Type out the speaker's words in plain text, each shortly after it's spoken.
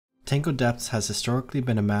Tangled Depths has historically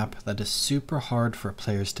been a map that is super hard for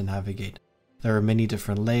players to navigate. There are many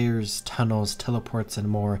different layers, tunnels, teleports, and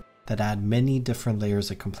more that add many different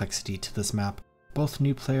layers of complexity to this map. Both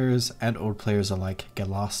new players and old players alike get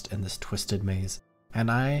lost in this twisted maze, and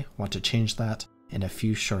I want to change that in a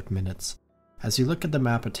few short minutes. As you look at the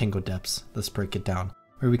map of Tangled Depths, let's break it down,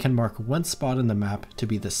 where we can mark one spot in the map to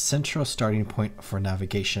be the central starting point for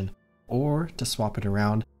navigation, or to swap it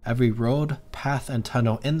around, every road, path, and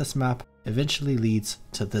tunnel in this map eventually leads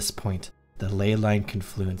to this point, the Ley-Line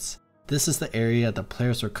Confluence. This is the area that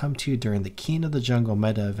players will come to during the King of the Jungle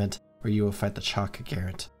meta event, where you will fight the Chalk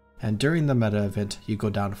Garrett. And during the meta event, you go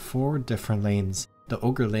down 4 different lanes: the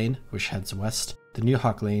Ogre Lane, which heads west, the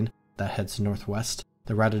Newhawk Lane, that heads northwest,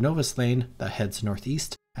 the Radanovis Lane, that heads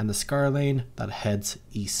northeast, and the Scar Lane, that heads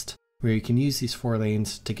east, where you can use these 4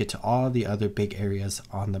 lanes to get to all the other big areas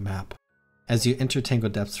on the map. As you enter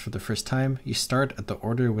Tangled Depths for the first time, you start at the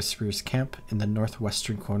Order Whisperer's camp in the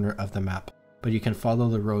northwestern corner of the map, but you can follow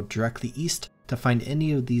the road directly east to find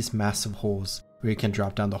any of these massive holes, where you can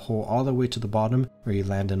drop down the hole all the way to the bottom, where you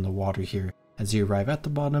land in the water here. As you arrive at the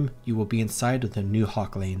bottom, you will be inside of the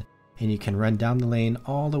Newhawk Lane, and you can run down the lane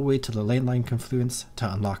all the way to the Ley-Line Confluence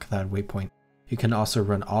to unlock that waypoint. You can also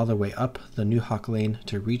run all the way up the Newhawk Lane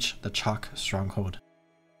to reach the Chalk Stronghold.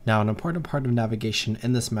 Now, an important part of navigation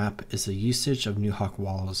in this map is the usage of Newhawk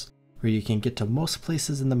Wallows, where you can get to most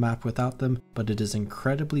places in the map without them, but it is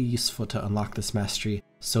incredibly useful to unlock this mastery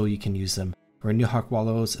so you can use them, where Newhawk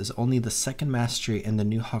Wallows is only the 2nd mastery in the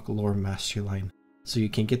Newhawk lore mastery line, so you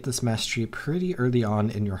can get this mastery pretty early on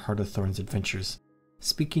in your Heart of Thorns adventures.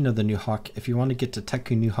 Speaking of the Newhawk, if you want to get to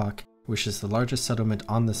Teku Newhawk, which is the largest settlement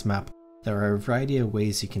on this map, there are a variety of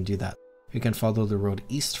ways you can do that. You can follow the road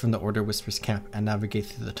east from the Order Whisperer's camp and navigate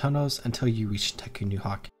through the tunnels until you reach Teku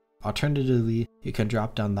Newhawk. Alternatively, you can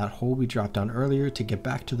drop down that hole we dropped down earlier to get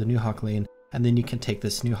back to the Newhawk Lane, and then you can take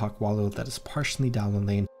this Newhawk Wallow that is partially down the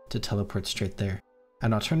lane to teleport straight there.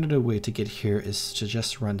 An alternative way to get here is to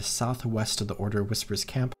just run southwest of the Order Whisperer's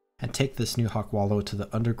camp and take this Newhawk Wallow to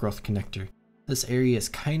the Undergrowth Connector. This area is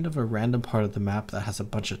kind of a random part of the map that has a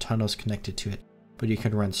bunch of tunnels connected to it, but you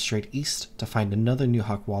can run straight east to find another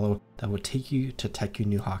Newhawk Wallow that will take you to Teku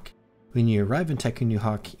Newhawk. When you arrive in Teku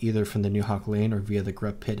Newhawk, either from the Newhawk Lane or via the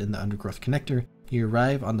Grub Pit in the Undergrowth Connector, you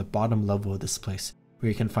arrive on the bottom level of this place, where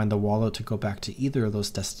you can find the Wallow to go back to either of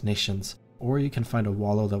those destinations, or you can find a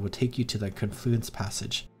Wallow that will take you to the Confluence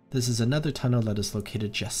Passage. This is another tunnel that is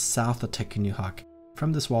located just south of Teku Newhawk.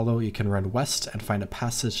 From this Wallow, you can run west and find a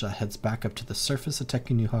passage that heads back up to the surface of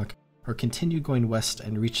Teku Newhawk, or continue going west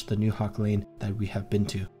and reach the Newhawk Lane that we have been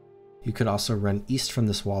to. You could also run east from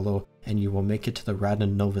this Wallow and you will make it to the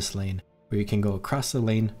Radanovis Lane, where you can go across the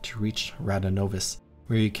lane to reach Radanovis,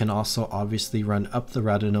 where you can also obviously run up the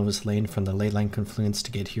Radanovis Lane from the Ley-Line Confluence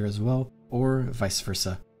to get here as well, or vice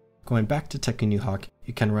versa. Going back to Teku Newhawk,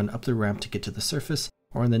 you can run up the ramp to get to the surface,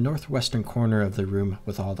 or in the northwestern corner of the room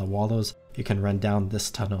with all the Wallows, you can run down this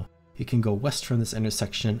tunnel. You can go west from this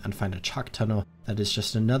intersection and find a chalk tunnel that is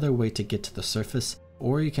just another way to get to the surface,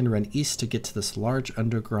 or you can run east to get to this large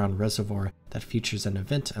underground reservoir that features an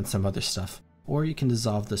event and some other stuff. Or you can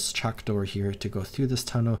dissolve this chalk door here to go through this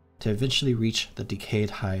tunnel to eventually reach the Decayed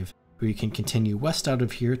Hive, where you can continue west out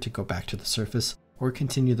of here to go back to the surface, or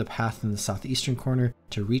continue the path in the southeastern corner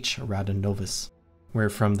to reach Radanovis, where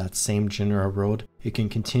from that same general road, you can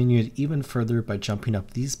continue it even further by jumping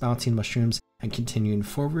up these bouncing mushrooms and continuing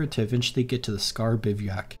forward to eventually get to the Scar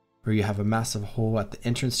Bivouac, where you have a massive hole at the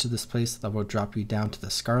entrance to this place that will drop you down to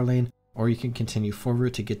the Scar Lane, or you can continue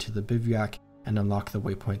forward to get to the Bivouac and unlock the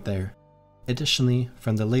waypoint there. Additionally,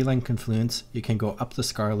 from the Ley-Line Confluence, you can go up the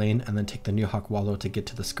Scar Lane and then take the Newhawk Wallow to get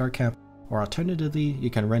to the Scar Camp, or alternatively,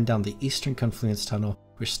 you can run down the Eastern Confluence Tunnel,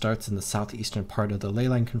 which starts in the southeastern part of the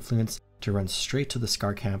Ley-Line Confluence, to run straight to the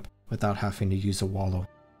Scar Camp without having to use a Wallow.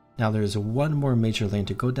 Now there is one more major lane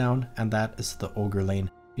to go down, and that is the Ogre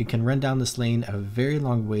Lane. You can run down this lane a very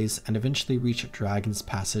long ways and eventually reach Dragon's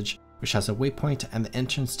Passage, which has a waypoint and the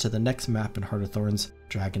entrance to the next map in Heart of Thorns,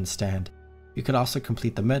 Dragon's Stand. You could also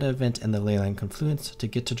complete the meta event in the Ley-Line Confluence to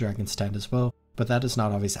get to Dragon's Stand as well, but that is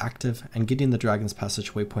not always active, and getting the Dragon's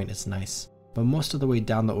Passage waypoint is nice. But most of the way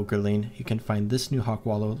down the Ogre Lane, you can find this Newhawk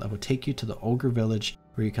Wallow that will take you to the Ogre Village,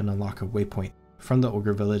 where you can unlock a waypoint. From the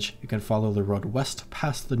Ogre Village, you can follow the road west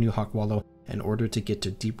past the Newhawk Wallow in order to get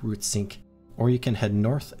to Deeproot Sink, or you can head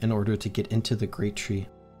north in order to get into the Great Tree.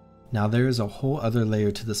 Now there is a whole other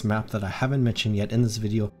layer to this map that I haven't mentioned yet in this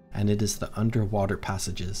video, and it is the underwater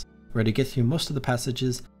passages, where to get through most of the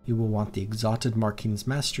passages, you will want the Exalted Markings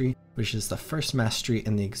Mastery, which is the first mastery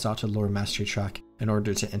in the Exalted Lore Mastery track in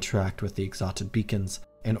order to interact with the Exalted Beacons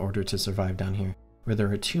in order to survive down here. where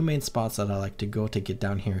there are two main spots that I like to go to get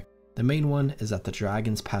down here. The main one is at the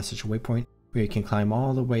Dragon's Passage waypoint, where you can climb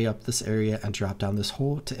all the way up this area and drop down this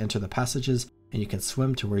hole to enter the passages, and you can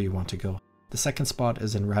swim to where you want to go. The second spot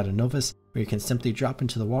is in Radanovis, where you can simply drop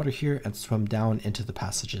into the water here and swim down into the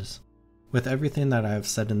passages. With everything that I have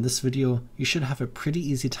said in this video, you should have a pretty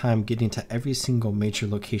easy time getting to every single major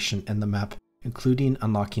location in the map, including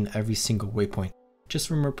unlocking every single waypoint. Just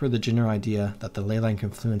remember the general idea that the Ley-Line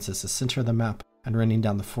Confluence is the center of the map, and running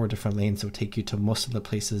down the 4 different lanes will take you to most of the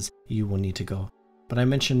places you will need to go. But I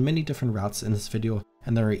mentioned many different routes in this video,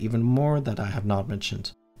 and there are even more that I have not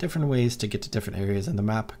mentioned. Different ways to get to different areas in the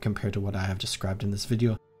map compared to what I have described in this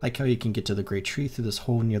video, like how you can get to the Great Tree through this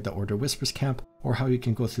hole near the Order Whispers camp, or how you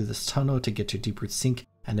can go through this tunnel to get to Deeproot Sink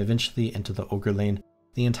and eventually into the Ogre Lane.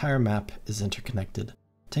 The entire map is interconnected.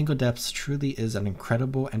 Tangled Depths truly is an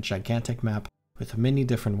incredible and gigantic map with many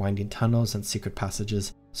different winding tunnels and secret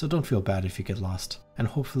passages, so don't feel bad if you get lost. And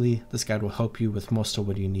hopefully this guide will help you with most of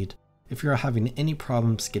what you need. If you are having any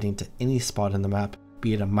problems getting to any spot in the map,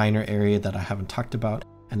 be it a minor area that I haven't talked about,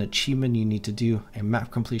 an achievement you need to do, a map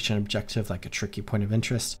completion objective like a tricky point of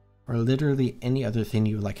interest, or literally any other thing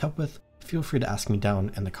you would like help with, feel free to ask me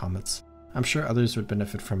down in the comments. I'm sure others would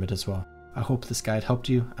benefit from it as well. I hope this guide helped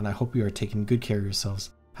you, and I hope you are taking good care of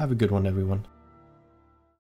yourselves. Have a good one, everyone.